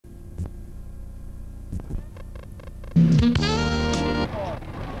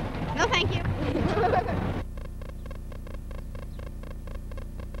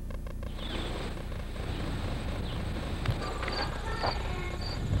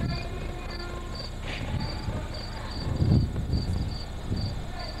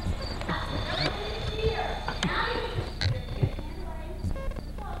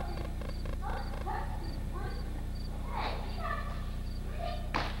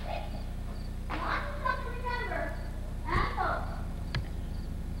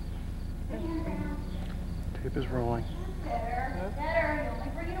Hip is rolling. Better. Better. You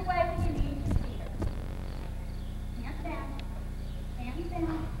only bring it away when you need to see it. Hands down. Hands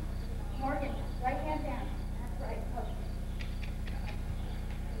down. Morgan, right hand down. That's right. Push.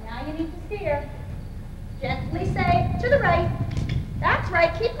 Now you need to steer. Gently say to the right. That's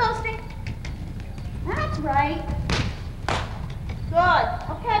right. Keep posting. That's right. Good.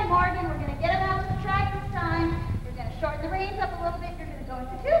 Okay, Morgan, we're going to get him out of the track this time. We're going to shorten the reins up a little bit. You're going to go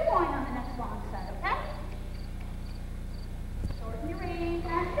into 2-point on the next long set, okay? Shorten your reins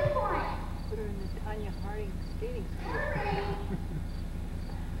and 2-point. Put her in the Tanya Harding skating school.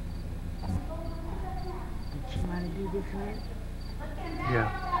 Did she want to do this one? Yeah.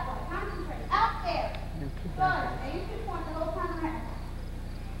 Concentrate. Out there. Good. Now you 2-point the whole time around.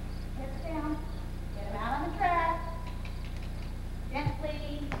 Hips down. Get him out on the track. Gently.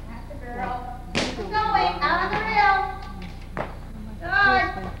 That's the girl. Keep going. Out on the rail. Good.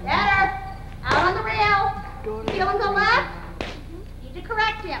 Better. Out on the rail. Feel him go left? Need to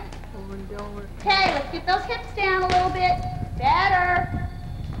correct him. Okay, let's get those hips down a little bit. Better.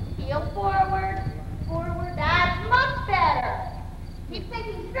 Heel forward. Forward. That's much better. Keep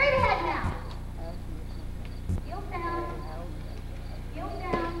thinking straight ahead now. Heels down. Heels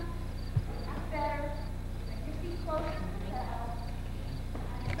down. That's better. Bring your feet closer to the pedal.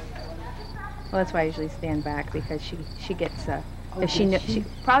 Well, that's why I usually stand back, because she gets if she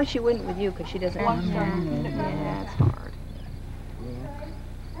probably she wouldn't with you because she doesn't. Yeah, it's hard.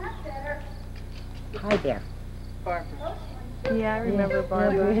 That's better. Hi there. Barbara. Yeah, I remember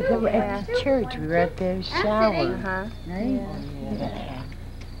Barbara. We were at church. We were at the shower. Uh-huh. Right? Yeah.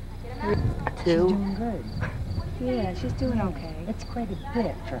 She's doing good. Yeah, she's doing okay. It's quite a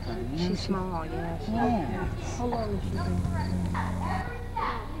bit for her. She's small, yeah. Yeah. How long is she been?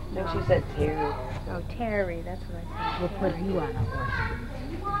 No, she said Terry. Oh, Terry, that's what I said. We'll put you on a horse.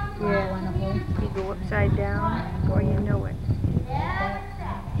 Yeah. On a horse? You go upside down, or you know it.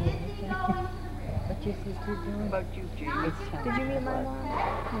 What's your sister doing? About you, Jamie. Did you meet my mom?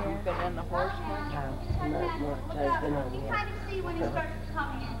 Yeah. You've been on the horse much? No, not much. I've been on You the kind of see when he starts to come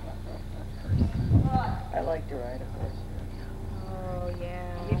in. I like to ride a horse. Oh,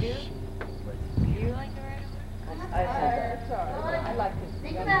 yeah. You do? Do you like to ride a horse? I said that. I like to.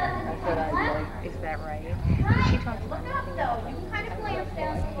 Think about it. I said I like. Is that right? Right. She talks Look about up though. You can kind of glance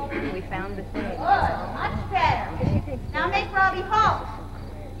down slowly. we found the thing. Good. Much better. Now make Robbie halt.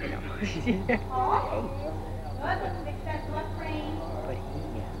 You know. Halt. Good. Let's fix that left rein.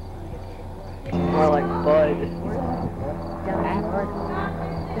 More like Bud.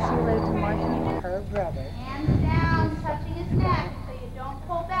 Does he live in Washington? Her brother. Hands down, touching his neck, so you don't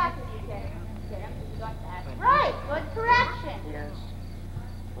pull back as you get him. Like that. Right. Good correction. Yes.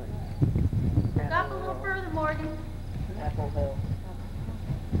 Look up a little further, Morgan. Apple Hill.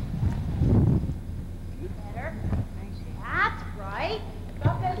 Better. That's right. Look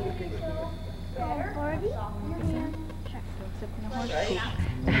up as you go. Better. Soften your hand.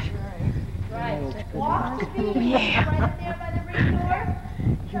 Right. Walk speed. Right up there by the ring door.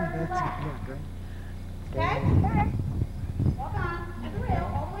 Turn left. Okay? Walk on. At the rail.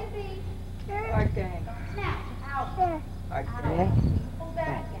 All the way B. Hard gang. Snap. Out. Hard Out. gang. Pull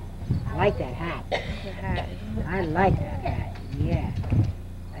back again. I like that hat. I like that hat. Yeah.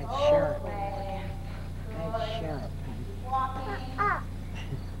 That's sharp. That's sharp. Walking.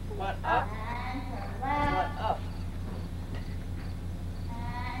 What up? And turn What left. up?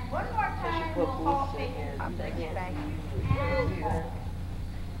 And one more I should time. put We'll all boots in face here. it. I can't And see you.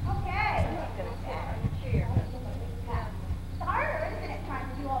 okay. It's harder, isn't it, trying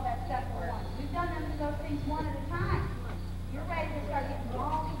to do all that stuff at once? We've done those things one at a time. You're ready to start getting them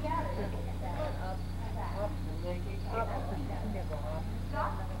all together. Up, and then you get up.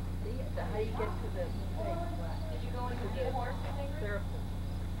 Stop. How do you get to the thing? Did you go into the horse circle?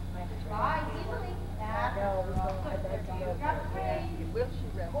 Right, easily. That's got free. Will she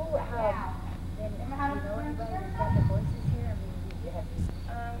rest? Now. Remember how to turn the circle?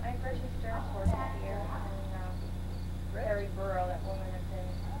 I purchased Stern horses here, and Harry Burrow, that woman that's in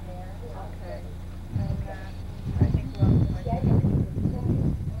there. Okay. And I think we're all going to like it.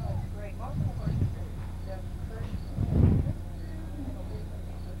 It's great. Most of the horses are the first.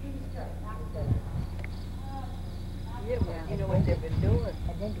 Yeah, well, you know what they've been doing?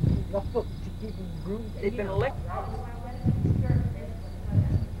 And then to keep up to keep him groomed. They've been elected.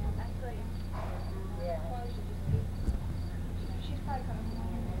 She's probably coming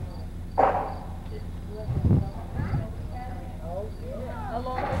home. Oh, yeah. How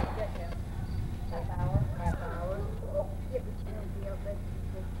long does it get him? Half hour. Oh, yeah, but you know, the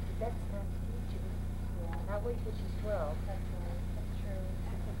that's not teachers. Yeah. Not wait till she's 12. That's true.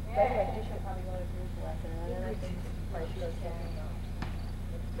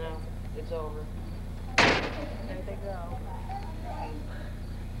 No, it's over. There they go.